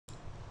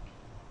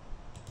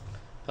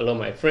Hello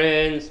my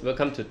friends,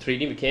 welcome to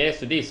Trading with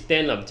KS. Today is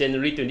 10th of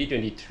January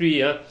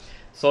 2023.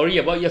 Sorry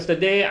about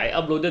yesterday, I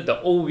uploaded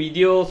the old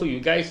video, so you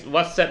guys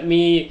WhatsApp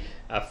me,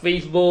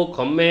 Facebook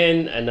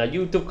comment and a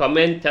YouTube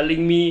comment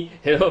telling me,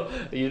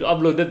 you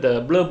uploaded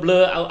the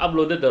blur, I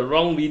uploaded the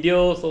wrong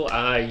video. So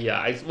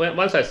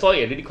once I saw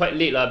it already quite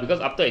late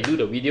because after I do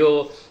the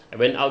video, I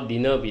went out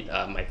dinner with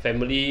my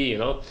family,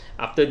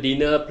 after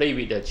dinner play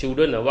with the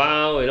children a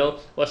while,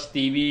 watch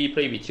TV,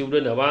 play with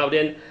children a while.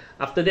 Then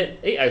after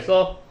that, I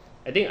saw,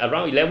 I think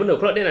around 11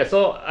 o'clock, then I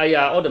saw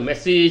all the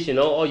message,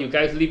 all you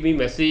guys leave me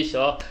message.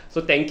 So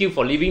thank you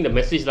for leaving the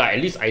message. At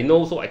least I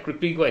know, so I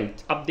quickly go and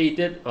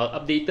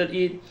updated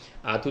it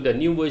to the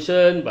new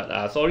version.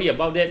 But sorry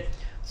about that.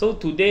 So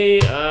today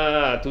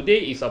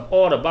is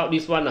all about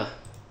this one.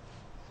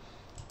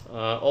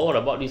 All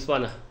about this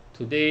one.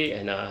 Today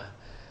and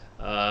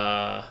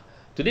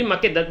today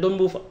market that don't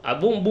move,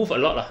 won't move a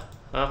lot.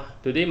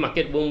 Today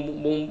market won't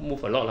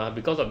move a lot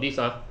because of this.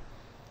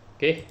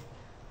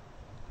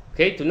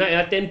 Okay,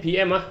 tonight 10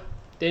 p.m.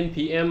 10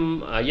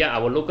 p.m.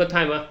 Our local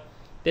time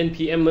 10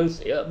 p.m.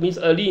 means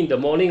early in the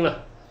morning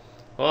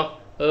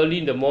early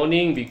in the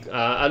morning,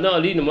 not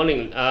early in the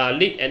morning,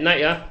 late at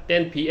night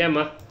 10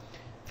 p.m.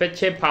 Fed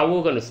Chair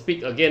Powell gonna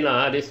speak again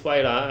that's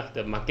why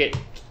the market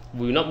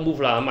will not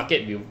move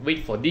market will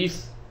wait for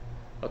this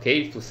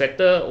to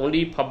settle.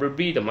 Only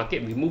probably the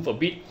market will move a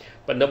bit,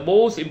 but the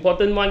most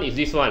important one is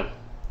this one,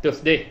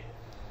 Thursday.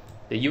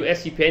 The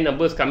US CPI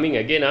numbers coming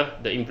again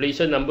the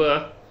inflation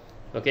number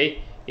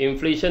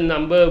inflation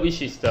number,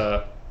 which is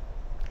they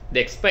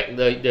expect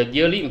the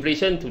yearly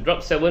inflation to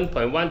drop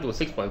 7.1 to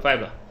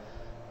 6.5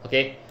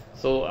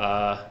 so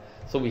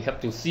we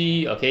have to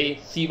see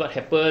see what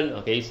happen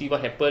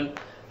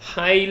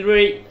high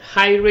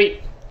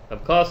rate,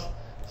 of course,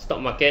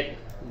 stock market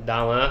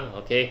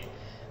down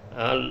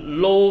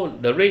low,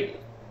 the rate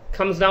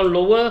comes down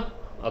lower,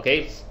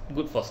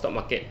 good for stock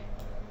market.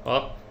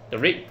 The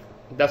rate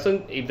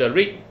doesn't, if the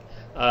rate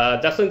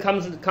doesn't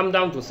come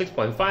down to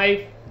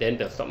 6.5, then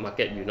the stock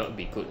market will not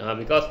be good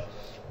because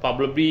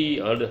probably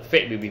the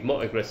Fed will be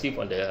more aggressive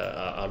on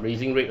the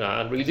raising rate.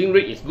 Raising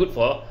rate is good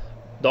for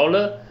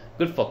dollar,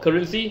 good for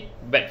currency,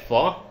 bad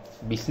for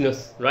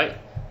business, right?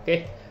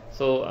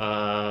 So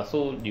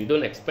you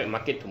don't expect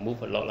market to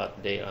move a lot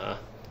today.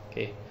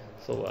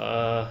 So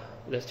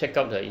let's check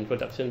out the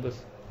introduction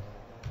first.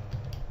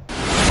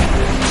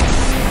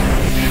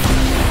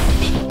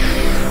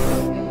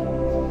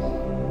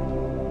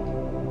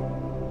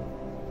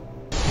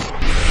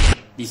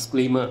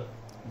 Disclaimer: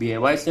 be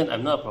advised that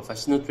I'm not a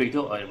professional trader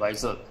or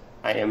advisor.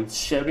 I am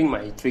sharing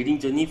my trading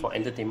journey for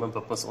entertainment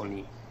purpose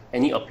only.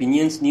 Any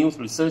opinions, news,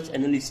 research,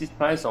 analysis,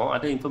 price, or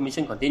other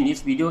information contained in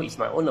this video is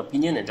my own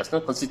opinion and does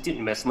not constitute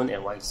investment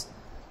advice.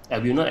 I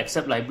will not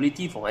accept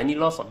liability for any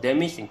loss or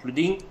damage,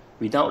 including,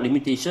 without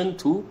limitation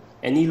to,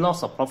 any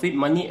loss of profit,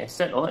 money,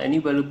 asset, or any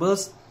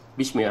valuables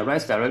which may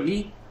arise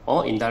directly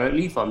or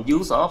indirectly from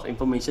use of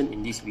information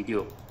in this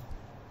video.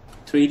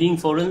 Trading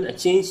foreign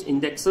exchange,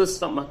 indexes,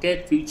 stock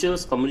market,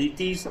 futures,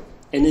 commodities,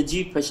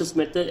 energy, precious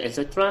metal,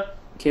 etc.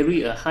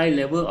 carry a high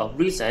level of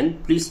risk,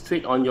 and please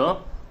trade on your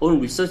own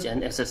research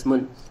and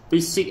assessment.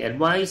 Please seek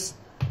advice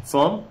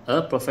from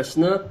a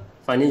professional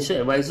financial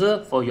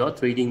advisor for your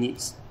trading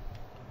needs.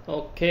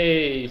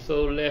 Okay,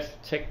 so let's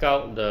check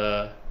out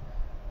the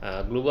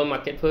global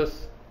market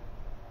first.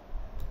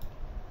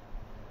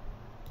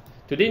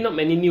 Today not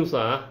many news.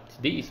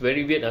 Today is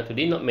very weird.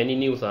 Today not many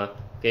news.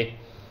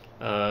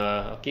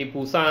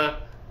 BURSA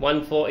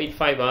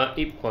 1485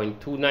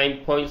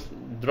 8.29 points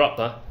drop.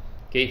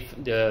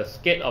 The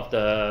scale of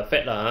the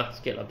Fed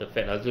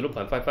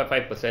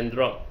 0.555%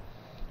 drop.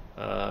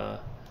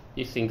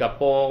 In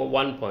Singapore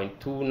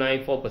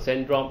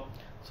 1.294% drop.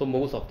 So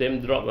most of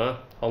them drop.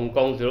 Hong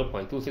Kong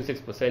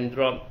 0.266%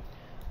 drop.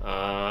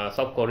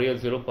 South Korea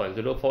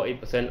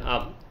 0.048%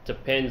 up.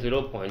 Japan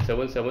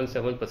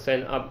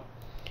 0.777% up.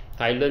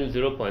 Thailand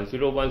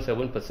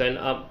 0.017%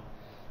 up.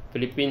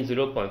 Philippines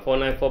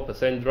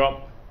 0.494%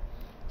 drop.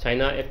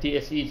 China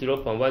FTSE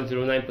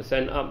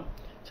 0.109% up.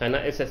 China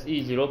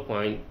SSE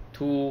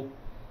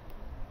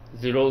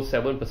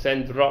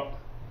 0.207% drop.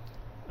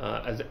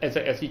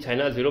 SSE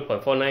China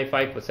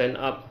 0.495%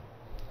 up.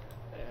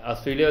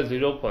 Australia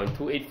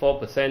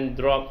 0.284%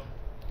 drop.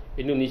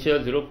 Indonesia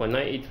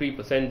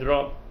 0.983%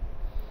 drop.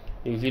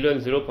 New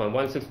Zealand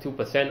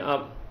 0.162%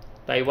 up.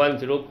 Taiwan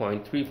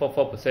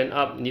 0.344%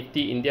 up.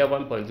 Nifty India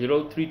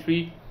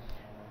 1.033%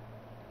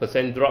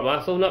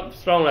 drop. So not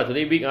strong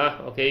today, big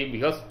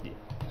because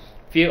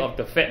fear of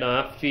the Fed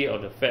UK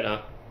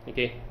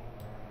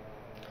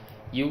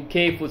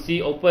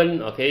FTSE open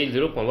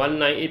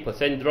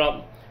 0.198%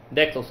 drop.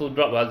 DAX also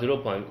drop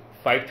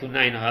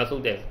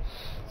 0.529.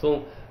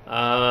 So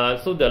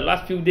the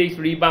last few days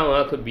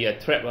rebound could be a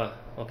trap.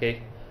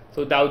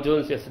 So Dow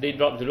Jones yesterday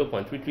dropped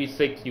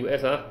 0.336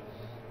 US.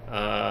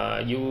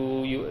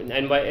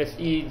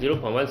 NYSE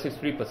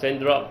 0.163%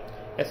 drop.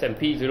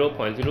 S&P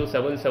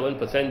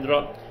 0.077%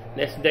 drop.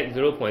 Nasdaq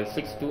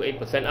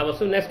 0.628% up.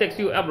 So Nasdaq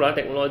still up,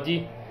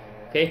 technology.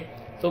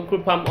 So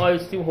crude palm oil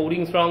still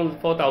holding strong,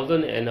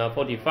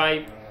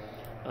 4,045.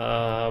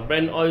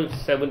 Brent oil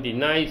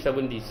 79,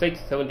 76,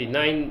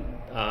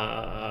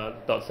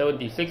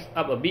 79.76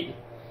 up a bit.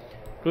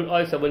 Crude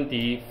oil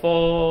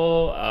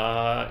 74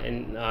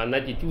 and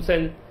 92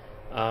 cents,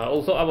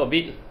 also up a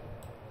bit.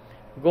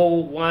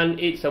 Gold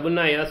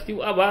 1879,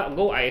 still up.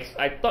 Gold I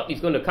thought it's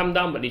going to come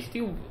down, but it's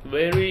still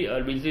very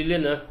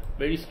resilient,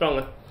 very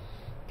strong.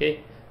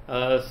 Okay,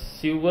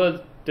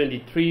 silver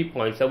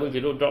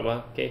 23.70 drop.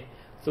 Okay,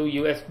 so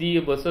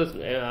USD versus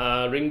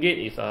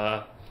ringgit is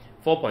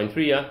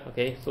 4.3.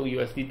 Okay, so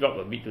USD dropped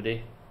a bit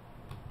today.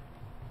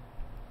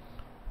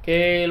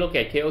 Okay, look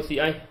at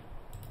KLCI.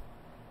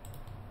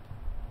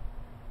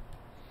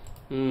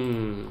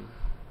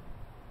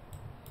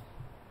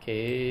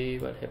 Okay,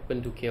 what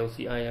happened to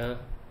KLCI?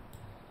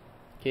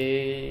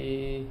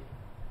 Okay,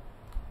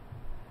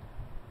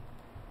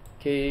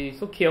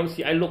 so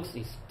KLCI looks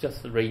is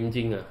just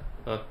ranging.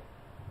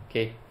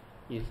 Okay,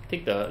 you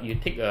take a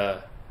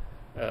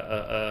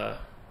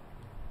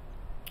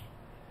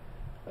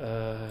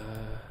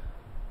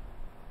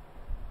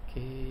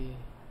okay.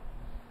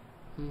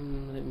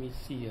 Let me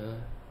see.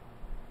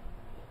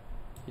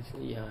 It's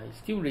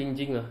still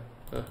ranging.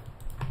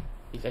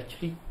 It's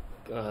actually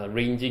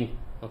ranging.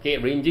 Okay,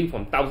 ranging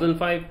from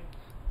 1005,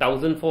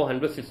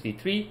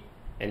 1463,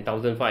 and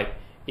 1005.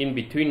 In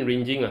between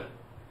ranging.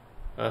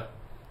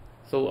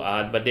 So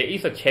but there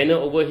is a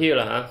channel over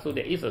here. So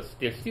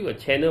there's still a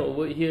channel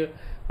over here.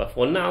 But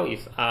for now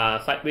it's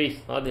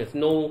sideways. There's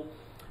no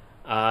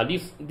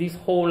this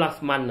whole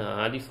last month.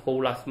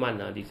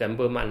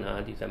 December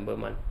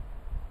month.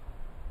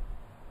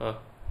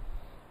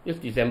 This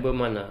December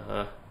month.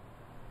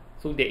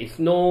 So there is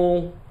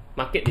no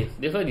market.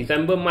 That's why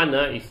December month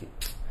is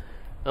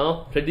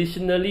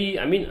traditionally,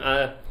 I mean,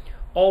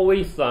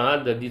 always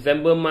the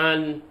December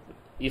month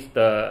is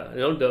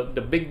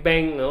the big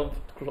bank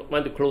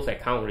want to close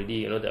account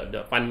already.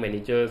 The fund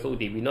manager, so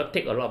they will not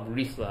take a lot of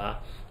risk.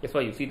 That's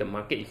why you see the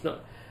market is not.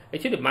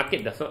 Actually, the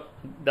market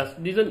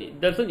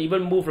doesn't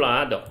even move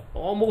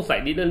almost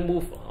like didn't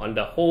move on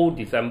the whole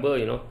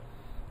December.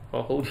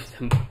 Whole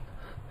December.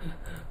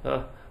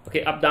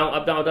 Okay, up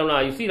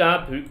down. You see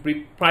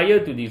prior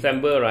to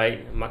December,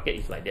 right? Market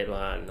is like that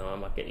one.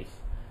 Market is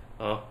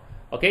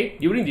okay,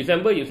 during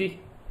December you see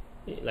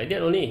like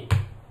that only,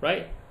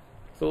 right?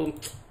 So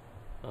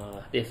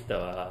this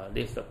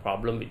the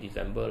problem with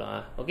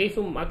December Okay,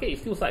 so market is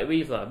still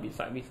sideways, a bit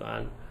sideways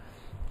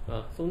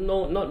so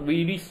not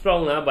really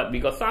strong but we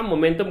got some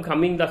momentum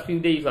coming last few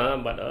days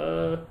but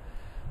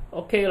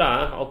okay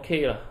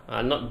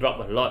not drop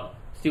a lot.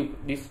 Still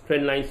this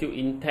trend line still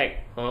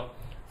intact.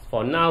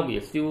 For now we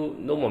are still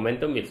no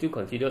momentum. We still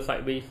consider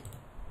sideways.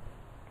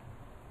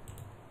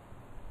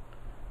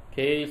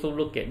 Okay, so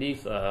look at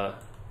this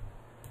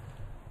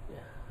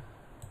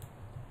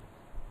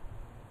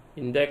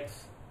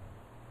index.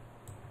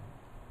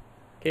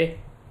 Okay,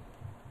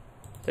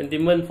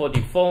 sentiment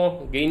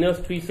 44, gainers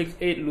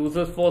 368,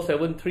 losers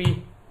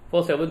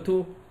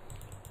 472,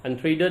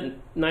 untraded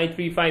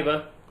 935.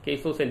 Okay,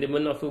 so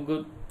sentiment not so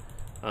good.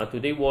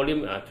 Today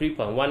volume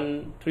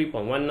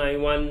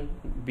 3.191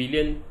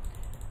 billion,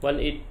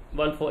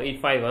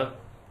 1485.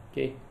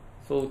 Okay,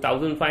 so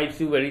 1005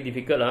 still very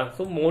difficult.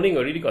 So morning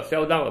already got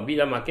sell down a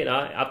bit market.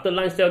 After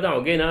lunch sell down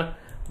again.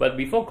 But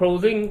before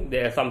closing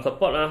there's some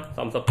support.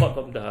 Some support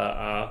from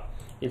the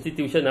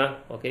institution.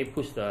 Okay,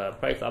 push the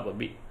price up a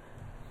bit.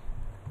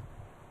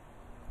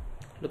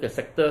 Look at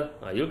sector.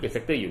 You look at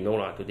sector,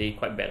 today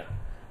quite bad.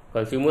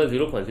 Consumer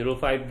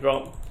 0.05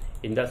 drop,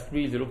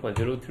 industry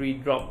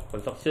 0.03 drop,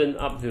 construction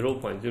up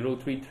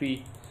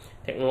 0.033,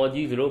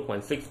 technology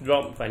 0.6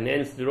 drop,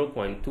 finance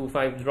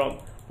 0.25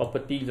 drop,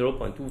 property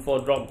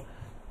 0.24 drop,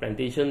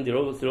 plantation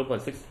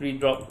 0.63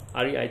 drop,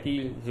 REIT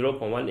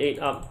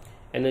 0.18 up,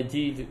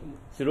 energy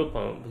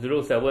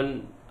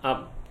 0.07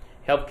 up,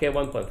 healthcare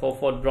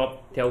 1.44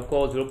 drop,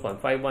 telco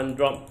 0.51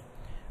 drop,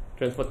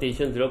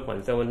 transportation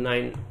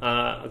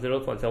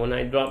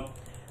 0.79 drop,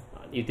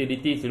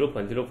 utility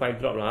 0.05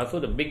 drop. So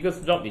the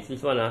biggest drop is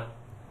this one.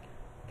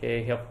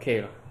 Okay,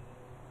 healthcare.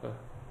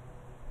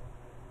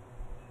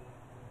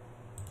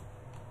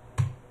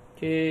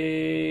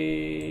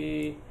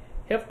 Okay,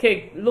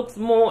 healthcare looks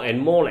more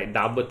and more like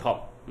double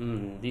top.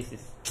 This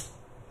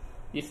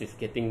is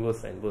getting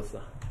worse and worse.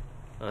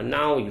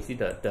 Now you see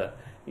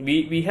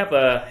we have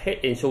a head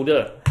and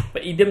shoulder,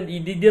 but it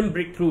didn't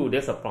break through.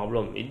 That's a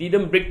problem. It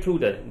didn't break through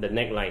the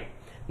neckline.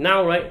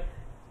 Now, right,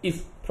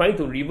 it's trying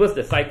to reverse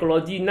the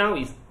psychology. Now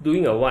it's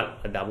doing a what?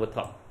 A double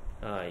top.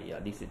 Yeah,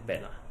 this is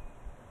bad.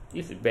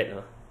 This is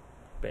bad.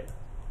 Bad.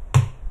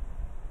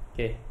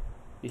 Okay,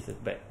 this is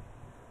bad.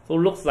 So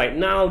looks like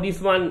now this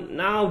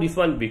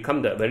one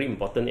become the very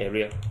important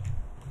area.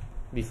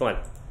 This one.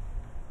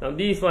 Now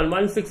this one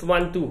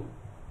 1612.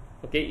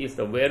 Okay, is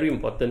the very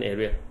important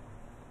area.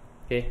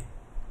 Okay,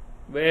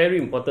 very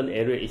important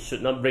area. It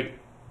should not break.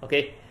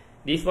 Okay,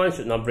 this one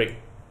should not break.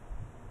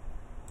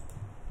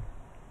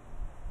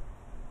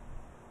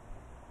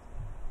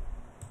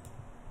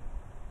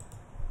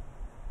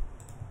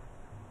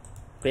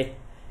 Okay,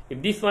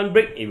 if this one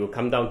break, it will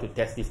come down to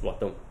test this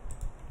bottom.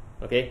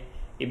 Okay,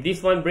 if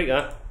this one break,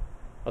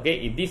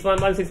 Okay, if this one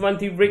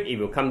 1613 break, it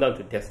will come down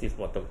to test this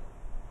bottom.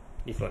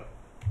 This one.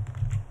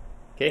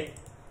 Okay,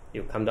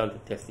 it will come down to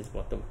test this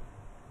bottom.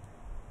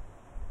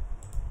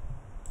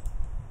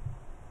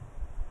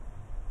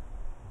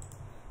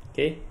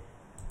 Okay,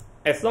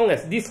 as long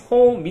as this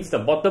hole means the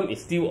bottom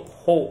is still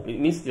hole, it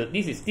means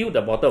this is still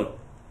the bottom.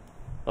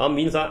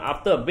 Means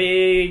after a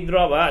big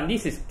drop,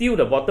 this is still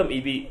the bottom.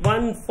 If it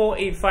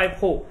 1485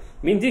 hole,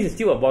 means this is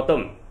still a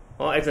bottom.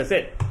 As I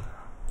said,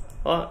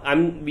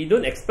 we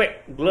don't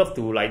expect glove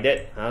to like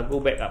that, go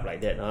back up like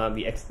that.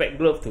 We expect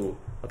glove to,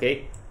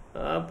 okay,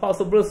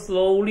 possible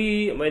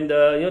slowly when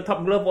the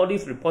top glove all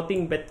this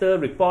reporting better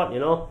report,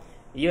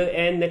 year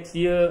end next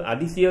year,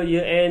 this year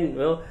end,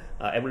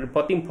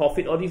 reporting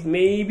profit, all this,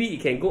 maybe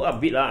it can go up a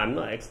bit. I'm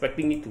not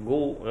expecting it to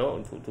go,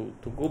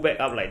 to go back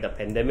up like the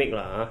pandemic.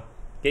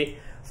 Okay,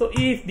 so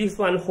if this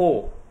one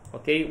hold,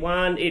 okay,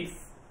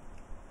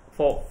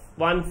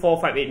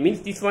 1458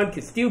 means this one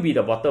can still be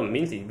the bottom,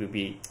 means it will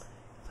be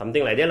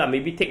something like that.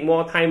 Maybe take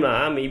more time,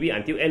 maybe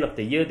until end of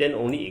the year, then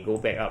only it go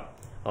back up.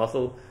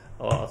 So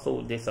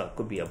this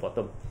could be a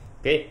bottom.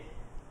 Okay,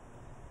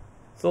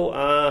 so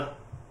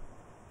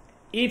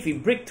if we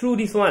break through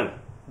this one,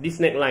 this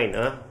neckline,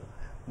 okay,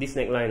 this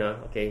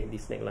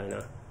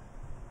neckline,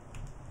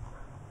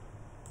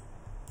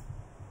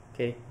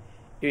 okay,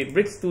 if it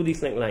breaks through this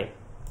neckline,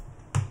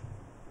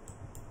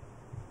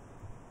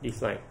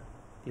 this line,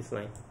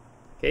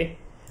 okay,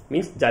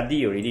 means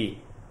jadi already,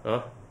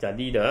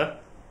 jadi the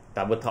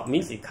double top,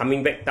 means it's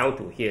coming back down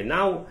to here.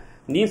 Now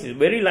means it's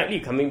very likely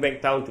coming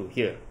back down to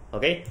here.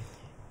 Okay,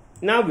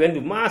 now we want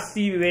to must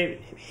see where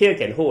here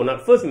can hold or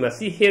not. First we must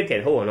see here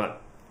can hold or not.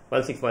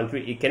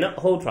 1613, it cannot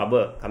hold,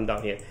 trouble, come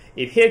down here.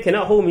 If here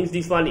cannot hold, means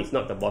this one is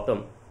not the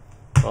bottom.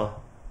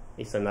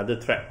 It's another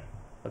trap.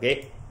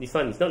 Okay, this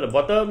one is not the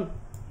bottom,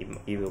 it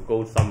will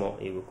go some more,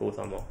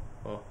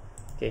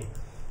 okay,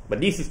 but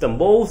this is the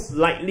most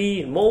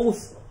likely,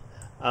 most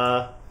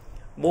how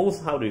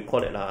do you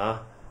call it,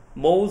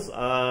 most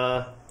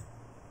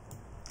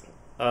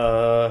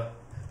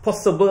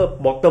possible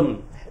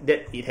bottom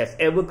that it has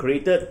ever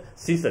created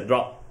since the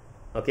drop.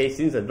 Okay,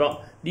 since the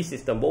drop, this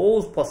is the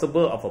most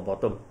possible of a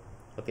bottom,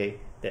 okay,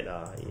 that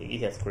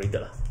it has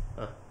created.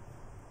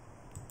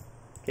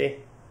 Okay,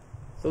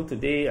 so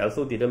today I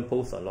also didn't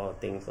post a lot of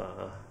things.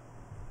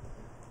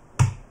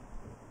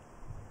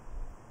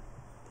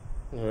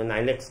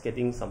 NILEX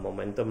getting some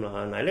momentum.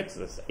 NILEX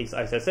is,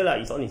 as I said,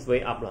 it's on its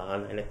way up.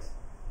 NILEX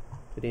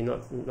today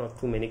not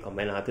too many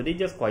comments. Today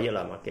just quiet,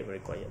 market very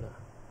quiet.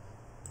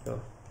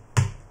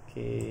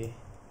 Okay.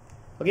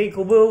 Okay,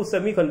 global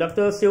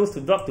semiconductor sales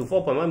to drop to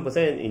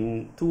 4.1%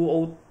 in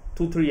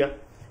 2023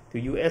 to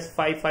US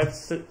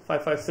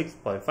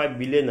 556.5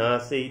 billion.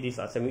 Say these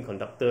are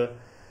semiconductor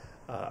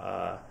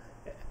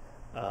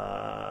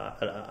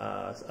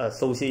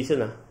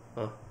association.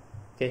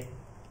 Okay,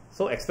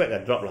 so expect a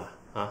drop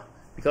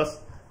because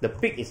the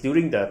peak is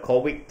during the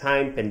COVID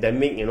time,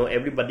 pandemic.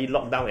 Everybody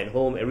locked down at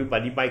home.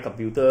 Everybody buy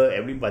computer.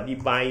 Everybody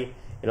buy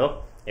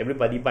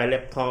everybody buy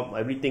laptop.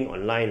 Everything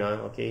online.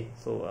 Okay,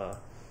 so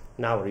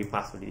now already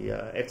passed already.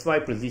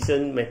 XY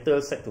precision metal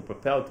set to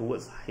propel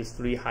towards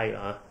history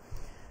high.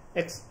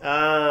 This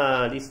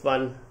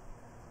one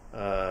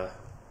I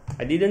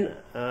didn't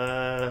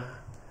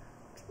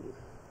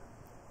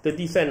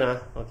 30 cent.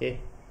 Okay,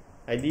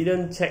 I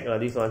didn't check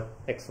this one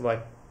XY.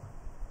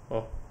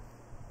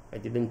 I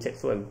didn't check,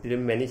 so I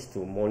didn't manage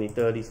to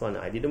monitor this one.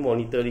 I didn't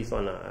monitor this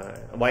one.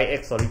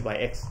 YX, sorry,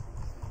 YX.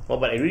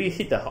 But I really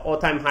hit the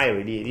all-time high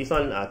already. This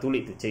one too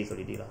late to chase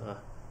already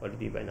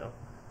already by now.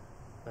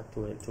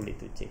 Too late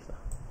to chase.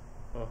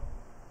 Too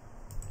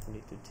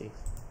late to chase.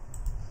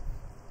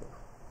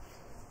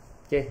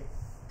 Okay,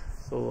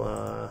 so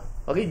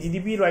okay,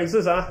 GDP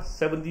rises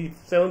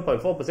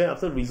 77.4%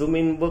 after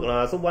resuming work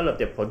So one of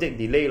the project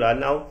delay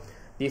now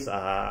this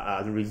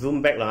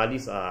resume back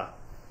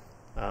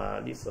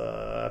this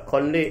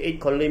Conley 8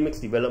 Conley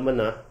mixed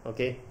development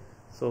okay,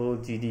 so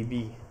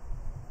GDP,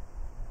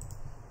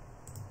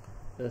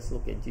 let's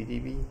look at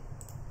GDP.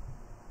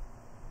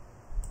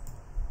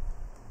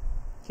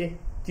 Okay,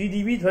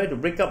 GDP tried to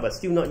break up but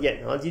still not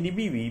yet.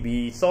 GDP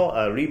we saw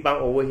a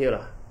rebound over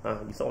here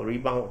we saw a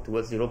rebound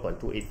towards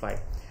 0.285,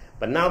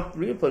 but now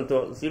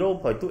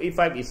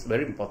 0.285 is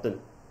very important.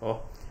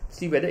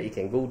 See whether it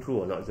can go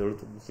through or not.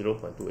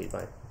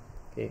 0.285.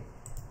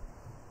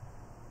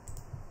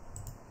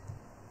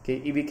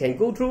 Okay, if it can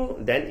go through,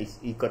 then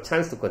it got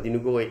chance to continue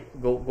go.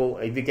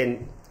 If it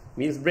can,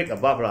 means break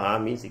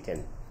above means it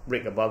can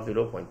break above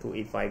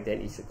 0.285,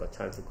 then it should got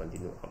chance to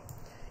continue up.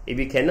 If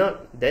it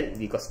cannot, then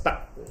we got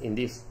stuck in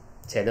this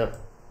channel,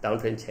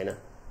 downtrend channel.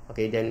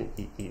 Okay, then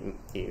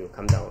it will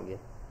come down again.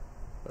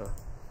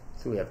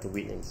 So we have to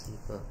wait and see.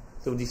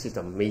 So this is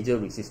the major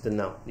resistance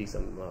now. This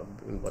is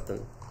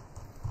important.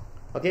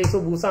 Okay,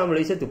 so Bursa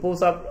Malaysia to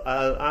post up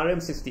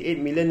RM 68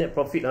 million net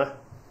profit.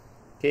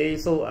 Okay,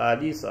 so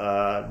this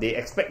they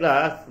expect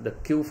the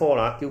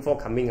Q4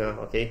 coming.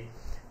 Okay,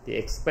 they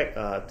expect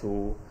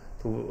to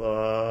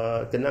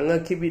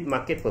Kenanga keep it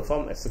market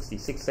perform at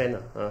 66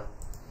 cents.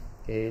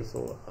 Okay,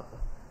 so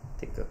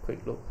take a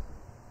quick look.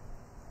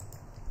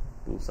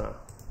 BURSA.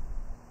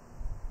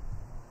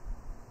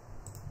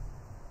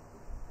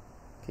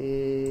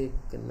 Okay,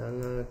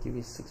 Kenanga give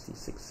it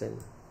 66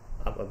 cents,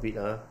 up a bit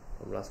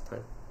from last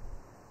time.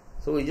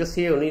 So we just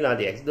here only lah.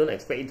 They don't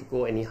expect it to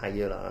go any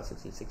higher lah.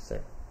 66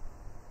 cents.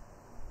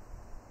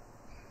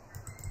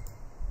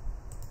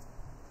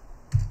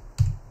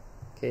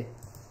 Okay,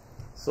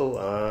 so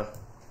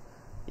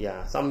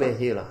yeah, somewhere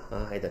here lah,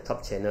 at the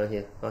top channel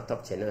here,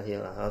 top channel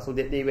here lah. So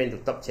that they went to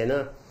top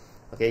channel.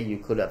 Okay, you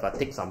could have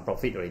take some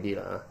profit already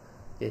lah.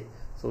 Okay,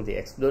 so they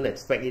don't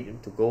expect it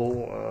to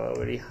go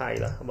very high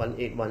lah.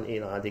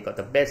 1818 lah. They got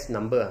the best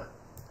number.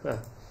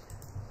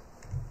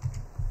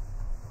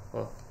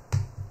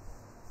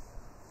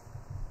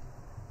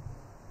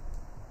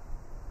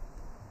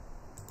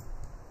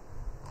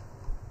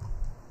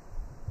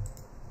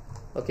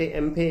 Okay,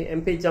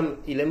 MPAY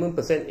jump 11%,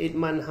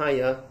 8-month high.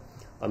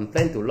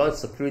 Plan to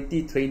launch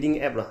security trading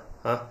app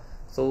lah.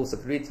 So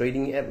security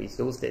trading app is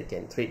those that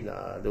can trade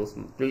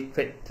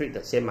trade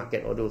the share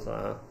market or those.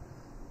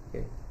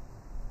 Okay.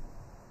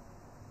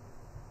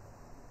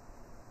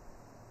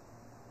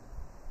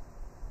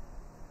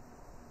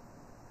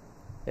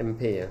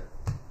 MPAY.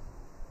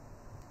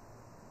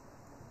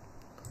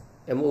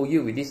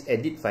 MOU with this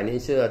Edit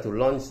Financial to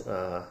launch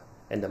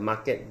and the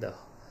market the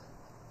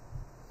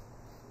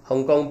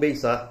Hong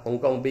Kong-based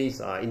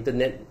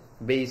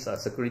internet-based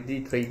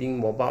security trading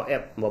mobile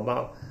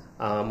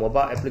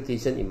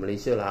application in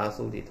Malaysia lah.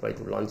 So they try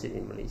to launch it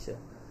in Malaysia.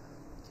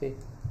 Okay,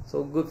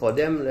 so good for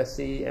them. Let's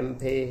see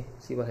MPAY,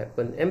 see what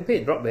happened.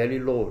 MPAY dropped very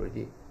low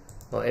already.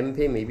 Or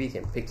MPAY maybe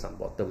can pick some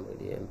bottom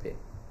already.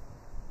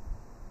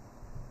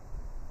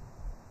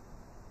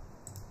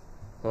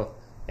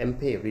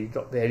 MPAY really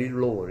dropped very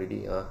low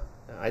already.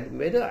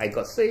 Whether I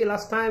got say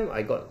last time,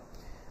 I got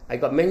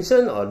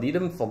mentioned or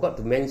didn't forgot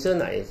to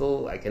mention,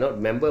 so I cannot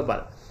remember.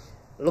 But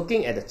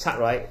looking at the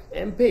chart, right,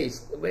 MPAY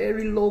is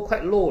very low,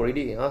 quite low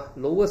already.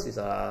 Lowest is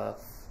 4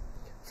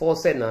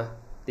 cents.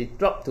 They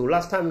dropped to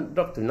last time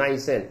dropped to 9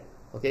 cents.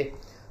 Okay,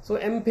 so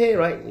MPAY,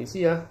 right, you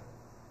see,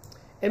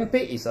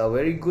 MPAY is a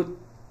very good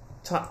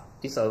chart.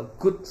 It's a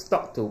good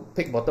stock to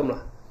pick bottom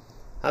lah.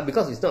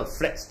 Because it's not a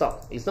flat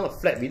stock. It's not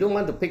flat. We don't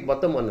want to pick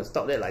bottom on the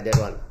stock that like that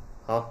one.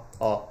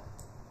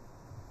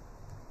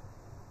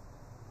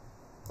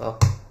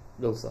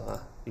 Those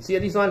you see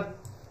this one,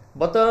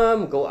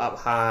 bottom go up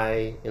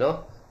high,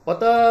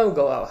 bottom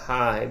go up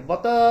high,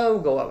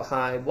 bottom go up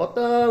high,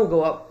 bottom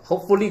go up,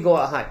 hopefully go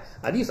up high.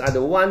 These are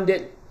the one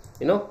that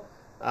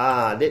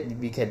that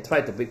we can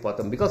try to pick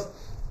bottom, because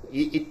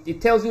it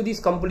tells you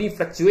this company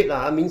fluctuate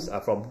means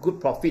from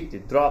good profit to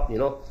drop,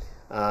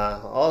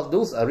 all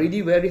those are really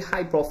very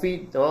high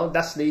profit,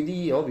 Dutch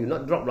lady, will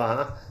not drop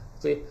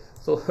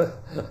so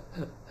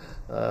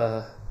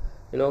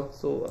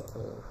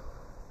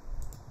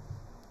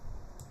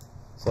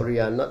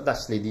sorry, not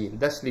Dutch lady.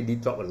 Dutch lady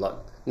drop a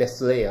lot.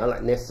 Nestle,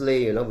 like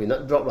Nestle, will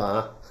not drop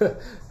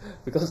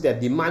because their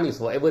demand is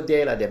forever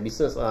there their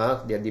business,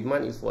 their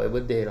demand is forever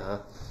there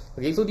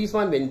Okay, so this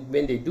one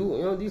when they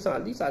do, these are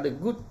the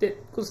good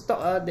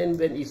stock. Then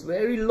when it's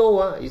very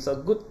low, it's a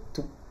good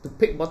to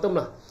pick bottom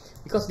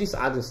because these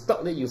are the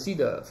stock that you see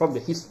from the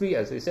history,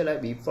 as we said,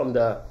 from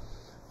the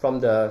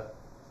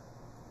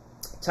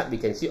chart we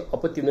can see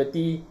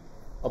opportunity,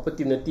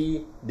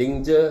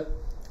 danger,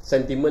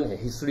 sentiment and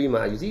history.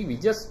 You see, we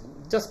just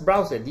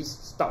browse at this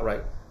stock,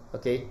 right?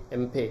 Okay,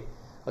 MPAY.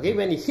 Okay,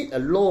 when it hit a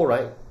low,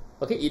 right?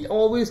 Okay, it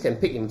always can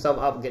pick himself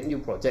up, get new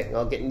project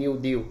or get new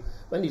deal.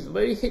 When it's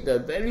hit the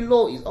very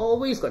low, it's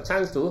always got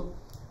chance to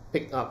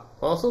pick up.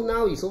 Also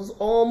now it's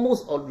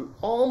almost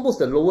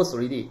the lowest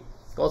already.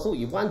 Also,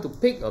 you want to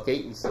pick, okay,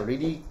 it's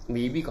already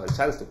maybe got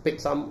chance to pick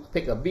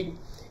a bit.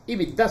 If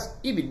it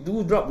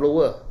do drop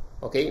lower,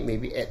 okay,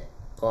 maybe add.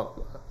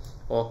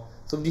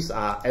 So these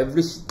are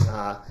average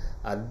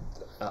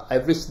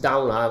average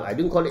down. I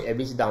don't call it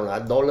average down.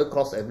 Dollar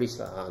cost average.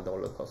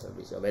 Dollar cost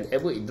average.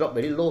 Whenever it drop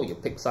very low, you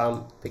pick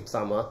some.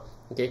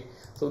 Okay.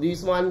 So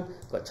this one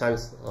got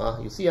chance.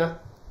 You see,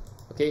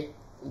 okay.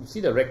 You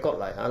see the record,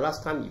 like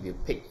last time if you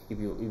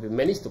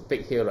manage to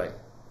pick here, right?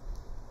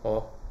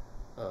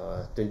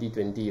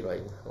 2020,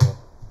 right?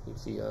 You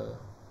see,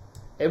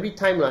 every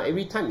time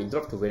it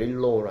dropped to very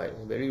low, right?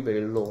 Very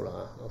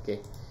low, okay.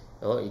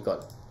 It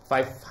got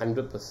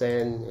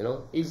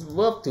 500%. It's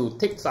worth to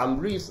take some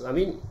risk. I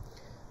mean,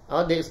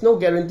 there is no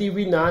guarantee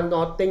win,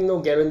 no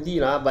guarantee,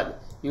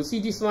 but you see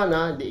this one,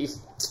 there is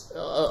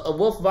a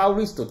worthwhile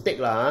risk to take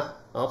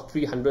of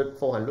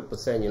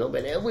 300-400%.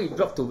 Whenever it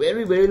drops to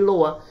very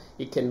low,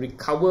 it can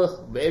recover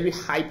very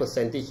high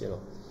percentage.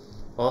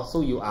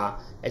 So you are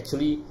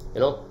actually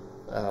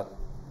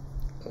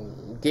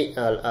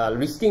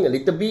risking a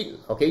little bit,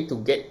 okay, to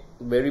get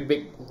very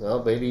big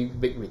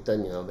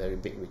return.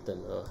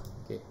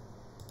 Okay.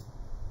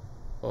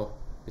 You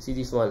see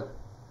this one.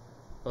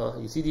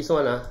 You see this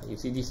one. You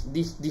see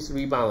this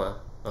rebound.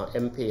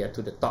 MPAY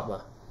to the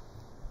top.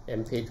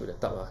 MPAY to the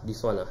top.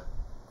 This one.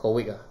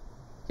 COVID.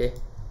 Okay.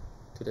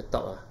 To the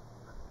top.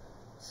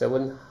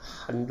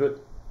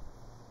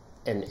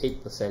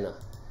 708%.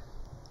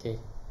 Okay.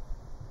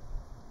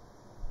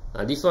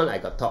 This one I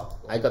got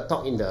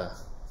talk in the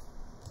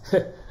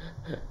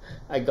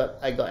I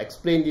got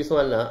explain this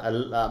one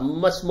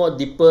much more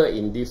deeper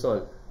in this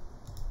one,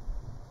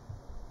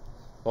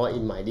 or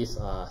in my this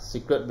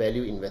secret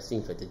value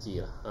investing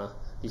strategy.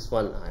 This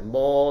one I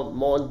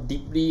more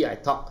deeply I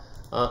talk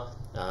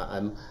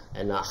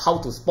and how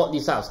to spot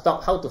this out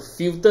stock, how to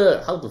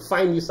filter, how to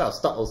find this out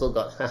stock also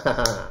got.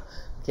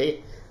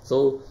 Okay,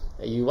 so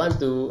you want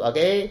to,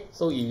 okay,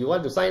 so if you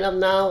want to sign up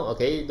now,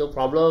 okay, no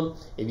problem.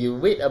 If you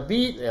wait a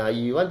bit,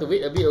 you want to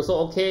wait a bit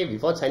also, okay.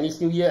 Before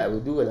Chinese New Year, I will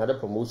do another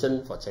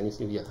promotion for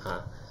Chinese New Year.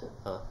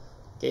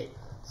 Okay,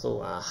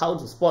 so how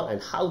to spot and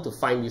how to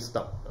find this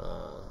stock.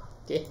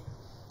 Okay,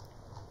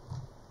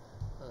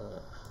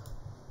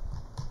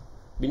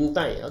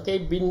 BINTAI, okay,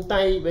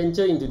 BINTAI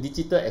venture into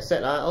digital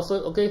asset.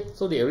 Also, okay,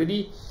 so they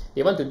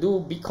want to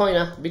do Bitcoin,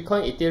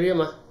 Bitcoin,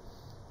 Ethereum.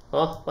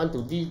 Want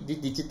to this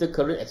digital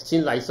current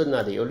exchange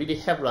license, they already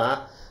have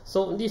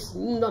so this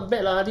not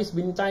bad this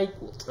BINTAI.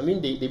 I mean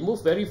they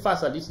move very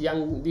fast. This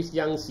young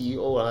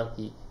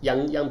CEO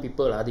young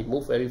people they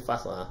move very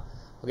fast.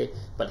 Okay,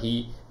 but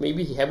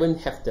maybe he haven't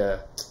have the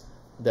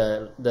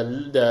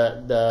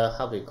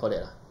how do you call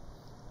it,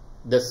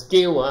 the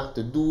scale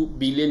to do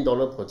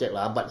billion-dollar project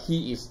but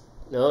he is,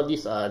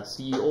 this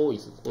CEO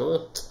is,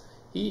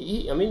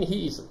 I mean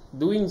he is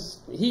doing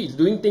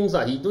things.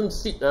 He don't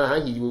sit.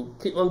 He will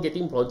keep on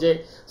getting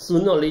project.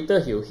 Sooner or later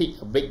he'll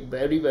hit a big,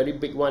 very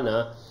big one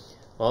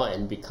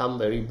and become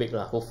very big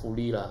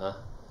hopefully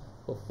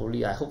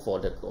hopefully I hope for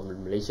the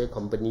Malaysia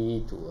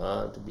company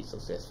to be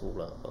successful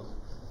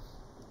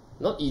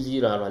Not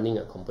easy running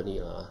a company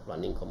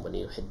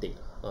headache.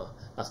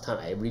 Last time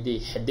every day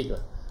headache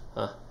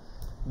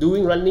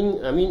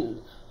running. I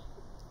mean,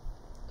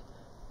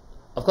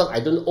 of course, I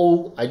don't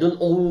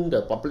own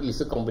the public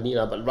listed company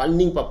but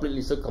running public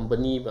listed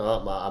company,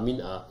 I mean,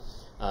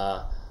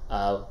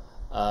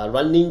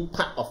 running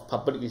part of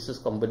public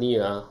listed company,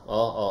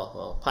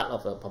 or part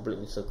of a public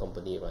listed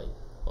company, right?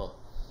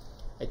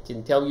 I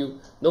can tell you,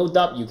 no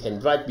doubt you can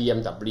drive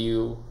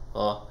BMW,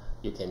 or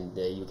you can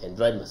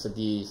drive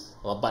Mercedes,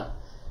 but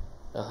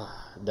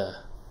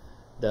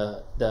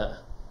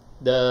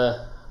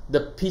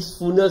the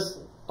peacefulness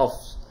of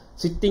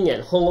sitting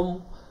at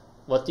home,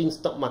 watching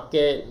stock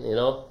market,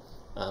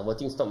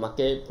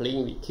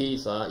 playing with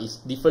kids is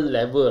different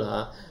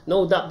level.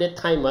 No doubt that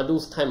time,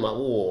 those time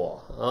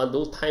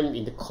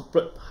in the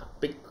corporate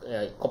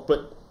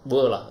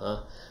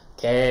world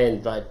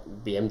can drive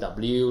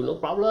BMW, no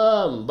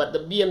problem. But the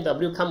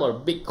BMW come at a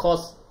big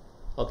cost.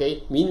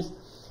 Okay, means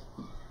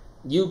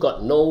you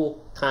got no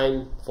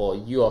time for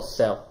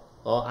yourself.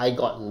 I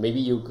got, maybe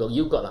you got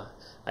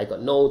I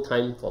got no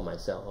time for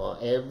myself.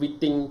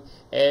 Everything,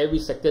 every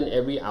second,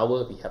 every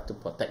hour, we have to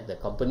protect the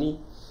company,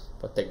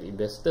 protect the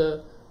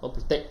investor, or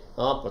protect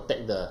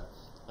the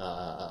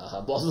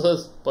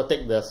bosses,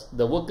 protect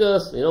the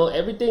workers,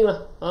 everything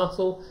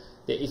so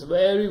there is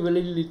very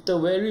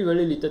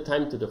little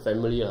time to the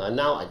family.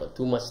 Now I got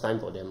too much time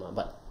for them,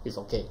 but it's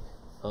okay.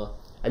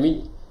 I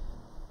mean,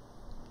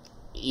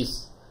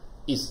 it's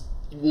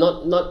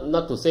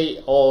not to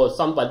say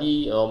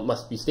somebody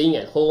must be staying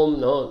at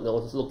home,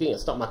 looking at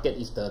stock market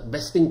is the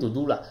best thing to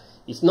do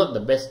It's not the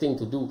best thing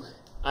to do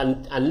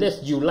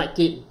unless you like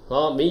it.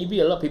 Maybe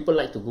a lot of people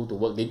like to go to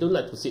work, they don't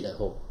like to sit at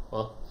home.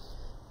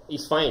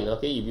 It's fine.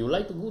 Okay, if you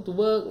like to go to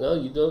work,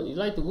 you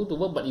like to go to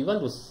work, but you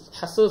want to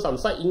hustle some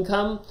side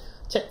income,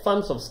 check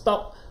funds of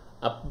stock,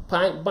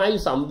 buy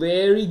some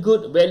very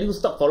good value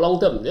stock for long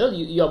term.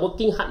 You are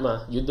working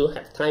hard, you don't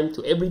have time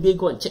to every day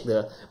go and check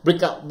the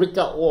breakout,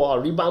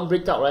 rebound,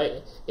 breakout,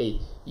 right? Hey,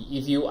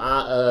 if you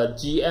are a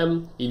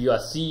GM, if you are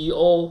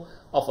CEO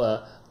of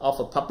a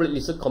public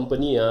listed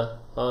company,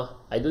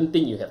 I don't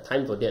think you have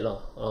time for that.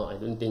 I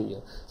don't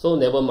think so.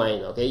 Never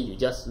mind. Okay, you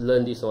just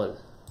learn this one.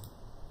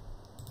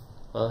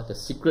 The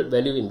secret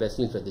value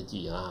investing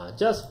strategy.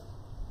 Just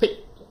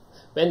pick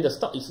when the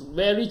stock is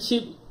very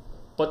cheap,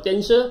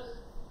 potential.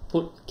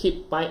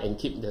 Keep buy and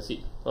keep, that's it.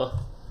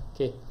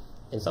 Okay,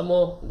 and some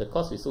more, the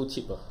cost is so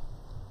cheap.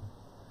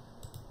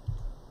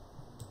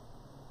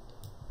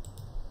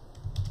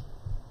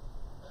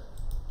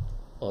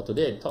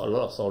 Today I talk a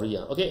lot of sorry.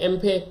 Okay,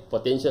 MPAY,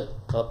 potential,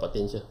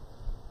 potential.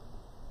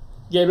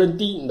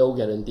 Guarantee, no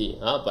guarantee,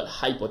 but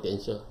high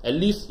potential. At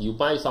least you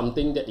buy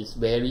something that is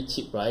very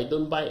cheap, right?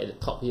 Don't buy at the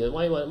top here.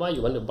 Why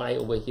you want to buy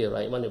over here,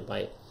 right? Want to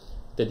buy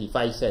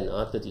 35 cents,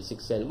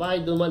 36 cents. Why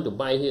don't want to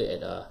buy here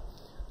at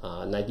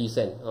 90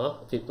 cents, 9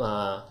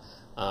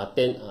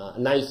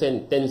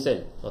 cents, 10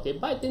 cents. Okay,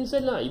 buy 10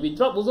 cents If it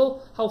drop also,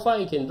 how far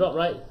it can drop,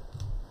 right?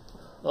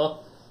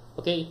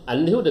 Okay,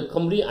 unless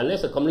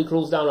the company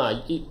close down,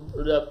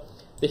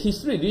 the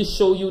history really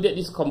show you that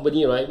this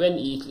company, right, when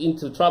it's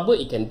into trouble,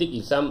 it can dig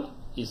itself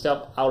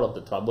out of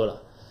the trouble.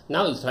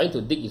 Now it's trying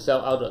to dig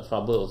itself out of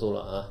trouble also.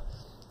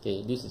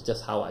 Okay, this is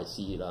just how I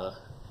see it.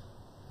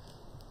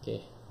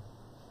 Okay.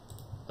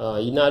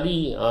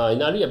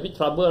 INARI a bit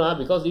trouble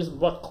because this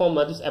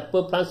Broadcom, this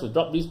Apple plans to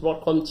drop this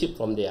Broadcom chip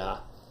from their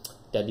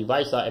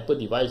device, Apple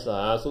device.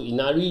 So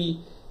INARI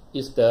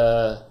is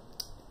the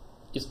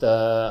is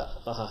the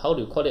how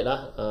do you call it?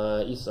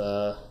 Is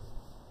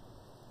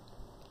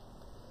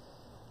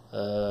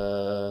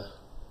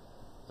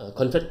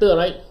contractor,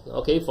 right?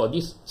 Okay, for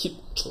this chip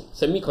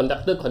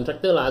semiconductor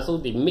contractor lah, so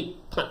they make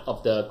part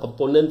of the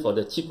component for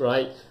the chip,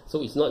 right?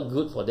 So it's not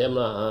good for them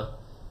lah.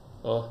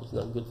 Oh, it's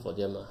not good for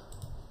them lah.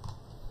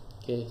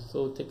 Okay,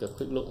 so take a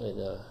quick look at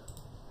the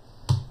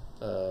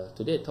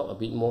today I talk a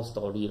bit more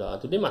story lah.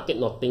 Today market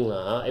nothing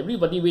lah.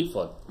 Everybody wait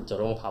for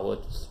Jerome Powell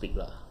to speak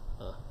lah.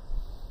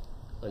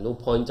 No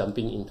point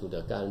jumping into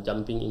the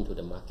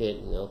market,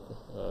 you know.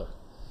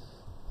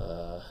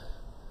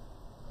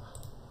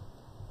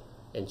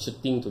 And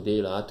shooting today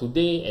lah.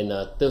 Today and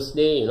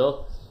Thursday, you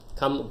know,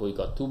 we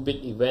got two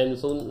big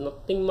events, so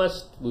nothing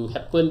much will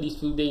happen these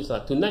few days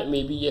lah. Tonight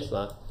maybe yes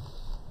lah.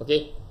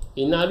 Okay,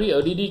 INARI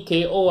already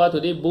KO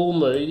today,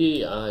 boom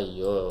already.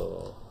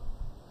 Ayo,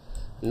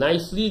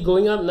 nicely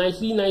going up,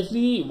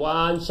 nicely.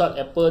 One shot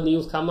Apple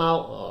news come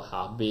out,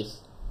 half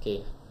base.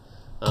 Okay,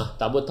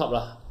 double top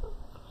lah.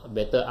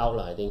 Better out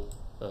lah, I think.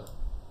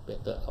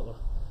 Better out lah.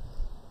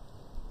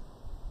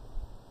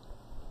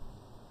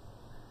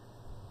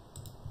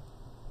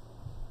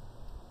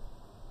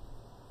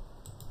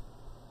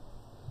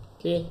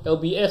 Okay,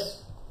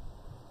 LBS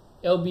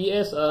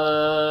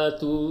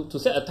to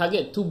set a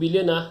target 2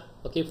 billion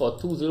okay, for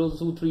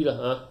 2023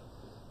 lah.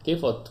 Okay,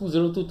 for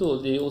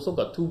 2022 they also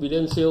got 2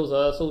 billion sales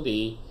so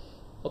they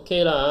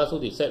okay lah, so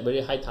they set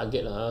very high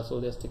target lah.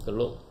 So let's take a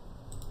look.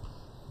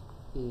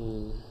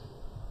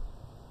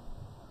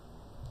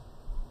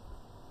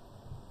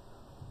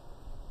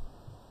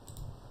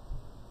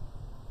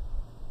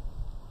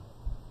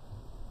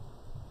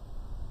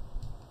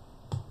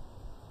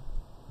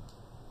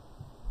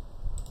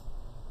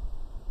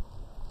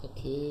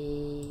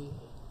 Okay.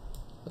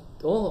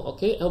 Oh,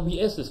 okay.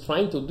 LBS is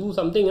trying to do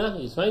something.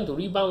 It's trying to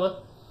rebound.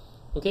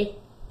 Okay.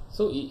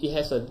 So it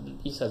has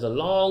a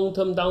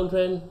long-term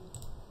downtrend.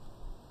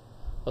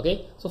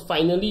 Okay. So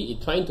finally, it's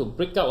trying to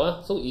break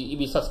out. So it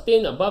will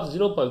sustain above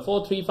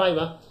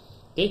 0.435.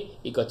 Okay.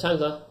 It got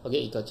chance.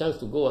 Okay. It got chance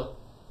to go.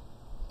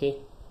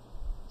 Okay.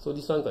 So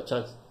this one got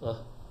chance.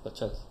 Got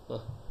chance.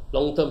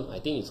 Long-term, I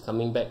think it's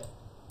coming back.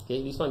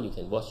 Okay. This one you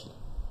can watch.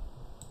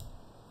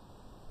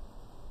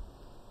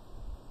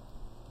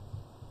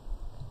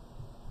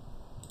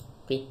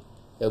 Okay,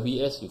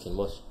 LBS you can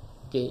watch.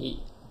 Okay,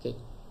 okay.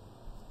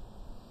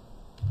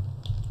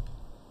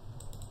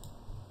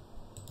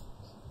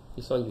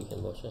 This one you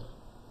can watch.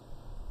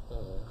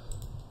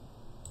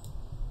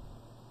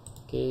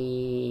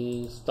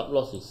 Okay, stop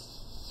loss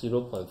is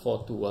 0.42.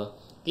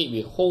 Okay,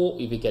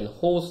 if we can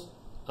hold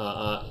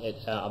at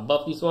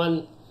above this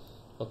one,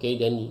 okay,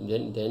 then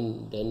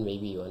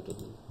maybe you want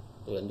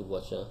to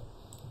watch.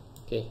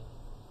 Okay.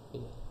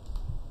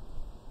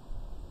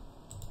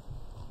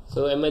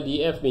 So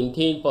MIDF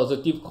maintain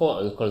positive call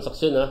on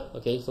construction.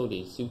 Okay, so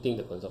they still think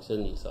the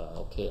construction is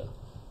okay.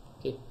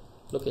 Okay,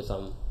 look at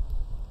some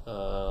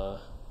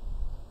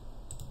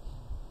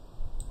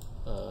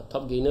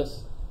top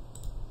gainers.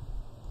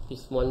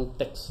 This one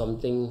text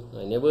something.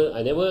 I never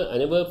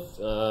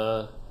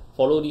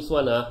follow this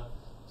one.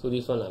 So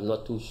this one I'm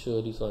not too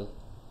sure. This one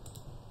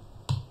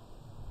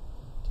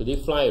today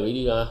fly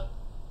already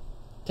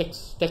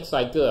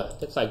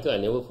TEXCYCL I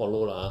never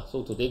follow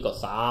So today got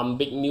some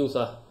big news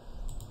a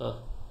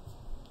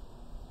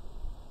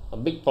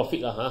big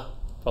profit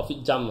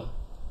profit jump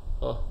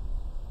no,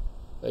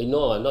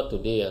 not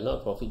today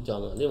not profit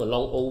jump. They were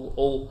long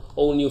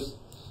old news.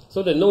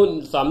 So the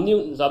some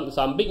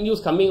big news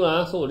coming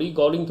so already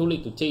going too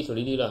late to chase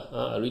already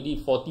already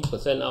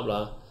 40% up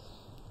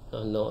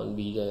no,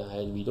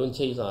 we don't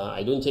chase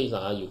I don't chase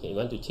you can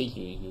want to chase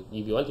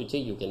if you want to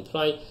chase you can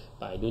try,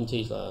 but I don't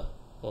chase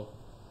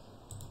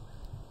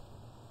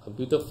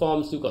Computer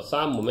form still got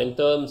some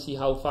momentum. See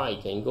how far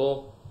it can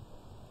go.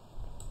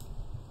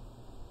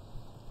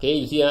 Okay,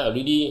 you see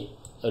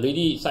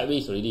already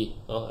sideways already.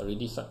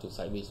 Already start to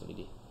sideways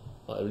already.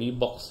 Already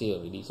box here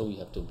already, so we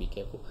have to be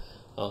careful.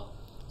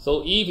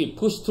 So if it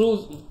push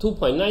through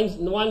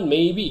 2.91,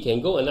 maybe it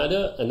can go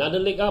another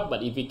leg up.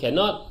 But if it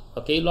cannot,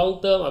 okay,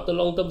 after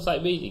long term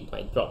sideways, it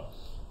might drop.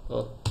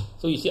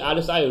 So you see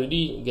other side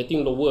already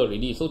getting lower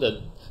already. So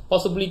the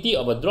possibility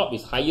of a drop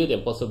is higher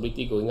than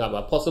possibility going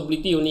up.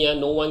 Possibility only,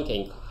 no one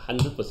can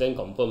 100%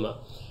 confirm.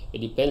 It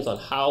depends on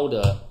how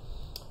the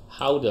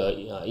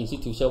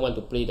institution want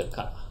to play the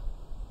card.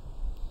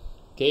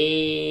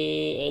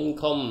 Okay,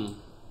 Encom.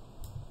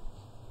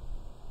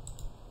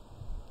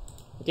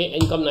 Okay,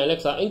 Encom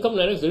Nilex. Encom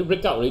Nilex already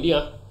break out already.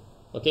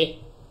 Okay,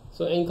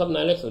 so Encom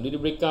Nilex already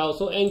break out.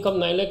 So Encom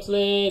Nilex,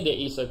 there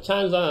is a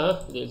chance.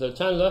 There is a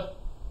chance.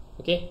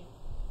 Okay,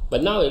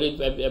 but now it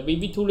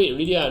maybe too late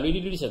already.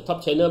 Already reach the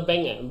top channel.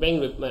 Bank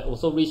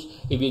also reach.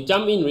 If you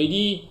jump in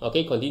already,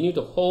 okay, continue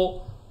to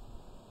hold.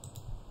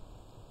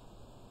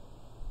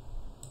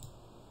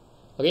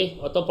 Okay,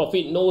 auto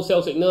profit, no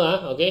sell signal.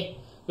 Okay,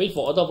 wait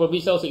for auto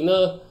profit sell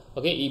signal.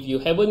 Okay, if you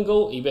haven't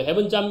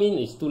jumped in,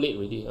 it's too late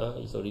already.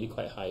 It's already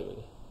quite high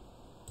already.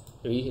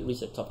 Already reach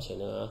the top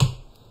channel.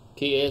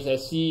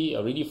 KSSC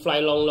already fly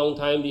long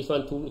time. This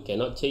one too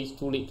cannot chase.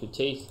 Too late to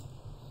chase.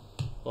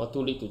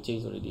 Too late to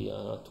chase already.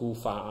 Too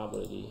far up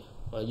already.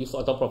 Use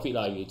auto profit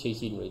lah. You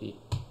chase in already.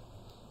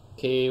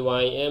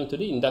 KYM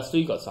today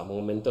industry got some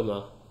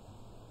momentum.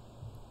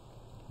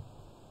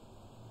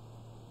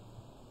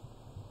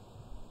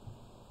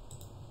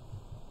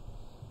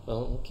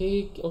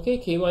 Okay,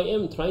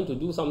 KYM trying to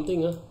do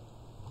something.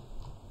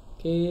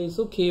 Okay,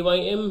 so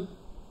KYM.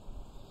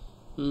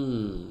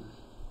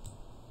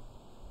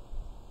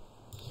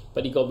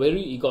 But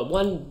it got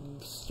one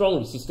strong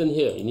resistance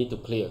here. You need to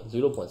clear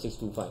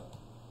 0.625.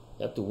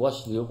 You have to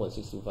watch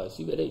 0.625.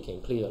 See whether it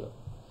can clear or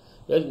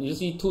not. You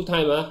see 2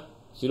 times,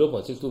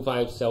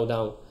 0.625 sell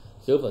down,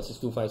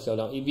 0.625 sell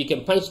down. If we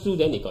can punch through,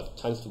 then it got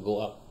a chance to go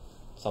up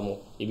some more.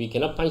 If we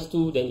cannot punch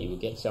through, then it will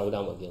get sell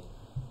down again.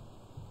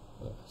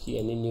 See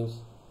any news?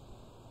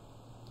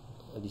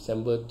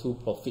 December 2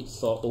 profit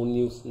saw old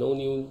news. No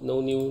new.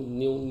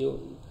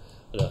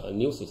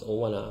 News is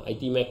old one.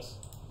 IT Max.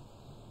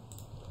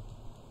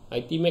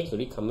 IT Max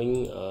already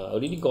coming.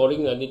 Already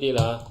goring the day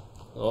lah.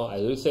 I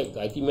already said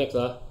IT Max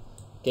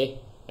Okay,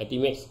 IT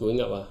Max going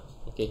up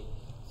Okay,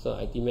 so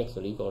IT Max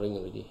already goring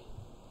already.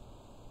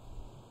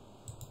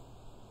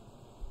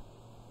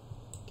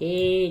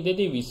 Okay,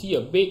 then we see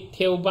a big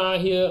tail bar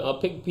here, a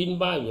big pin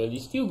bar.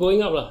 It's still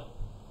going up lah.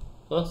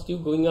 Still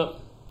going up.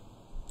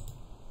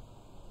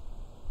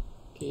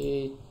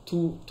 Okay,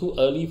 too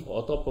early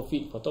for auto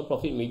profit. Auto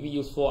profit maybe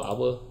use 4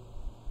 hour.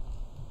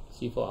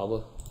 See 4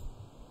 hour.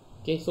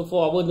 Okay, so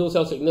 4 hour no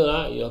sell signal.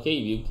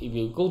 Okay, if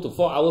you go to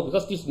 4 hour,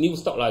 because this new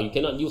stock you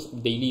cannot use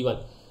daily one.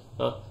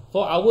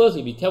 4 hours,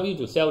 if we tell you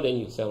to sell, then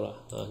you sell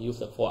use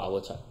the 4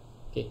 hour chart.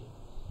 Okay,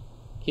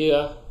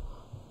 here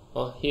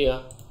for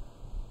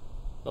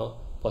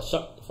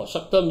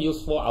short term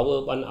use 4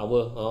 hour, 1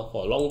 hour.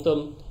 For long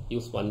term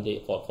use 1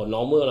 day. For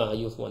normal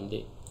use 1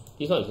 day.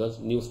 This one is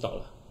just new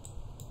stock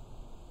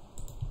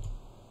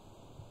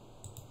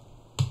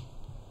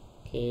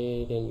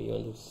Okay, then we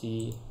want to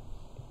see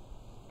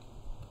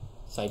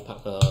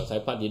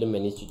SciPart didn't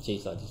manage to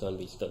chase this one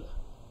wasted.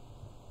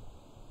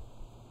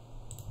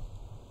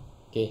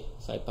 Okay,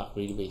 SciPart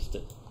really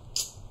wasted.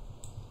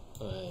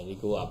 They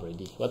go up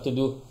already. What to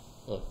do?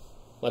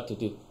 What to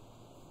do?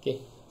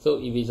 Okay, so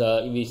if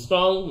it's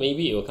strong,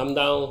 maybe it will come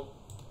down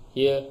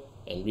here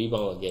and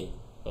rebound again.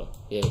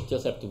 Yeah,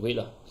 just have to wait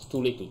It's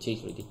too late to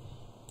chase already.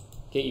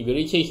 Okay, if you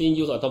really chase in,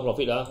 use auto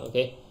profit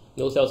Okay,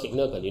 no sell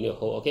signal, continue to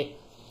hold. Okay,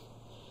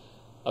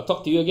 I'll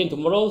talk to you again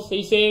tomorrow.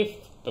 Stay safe.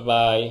 Bye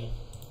bye.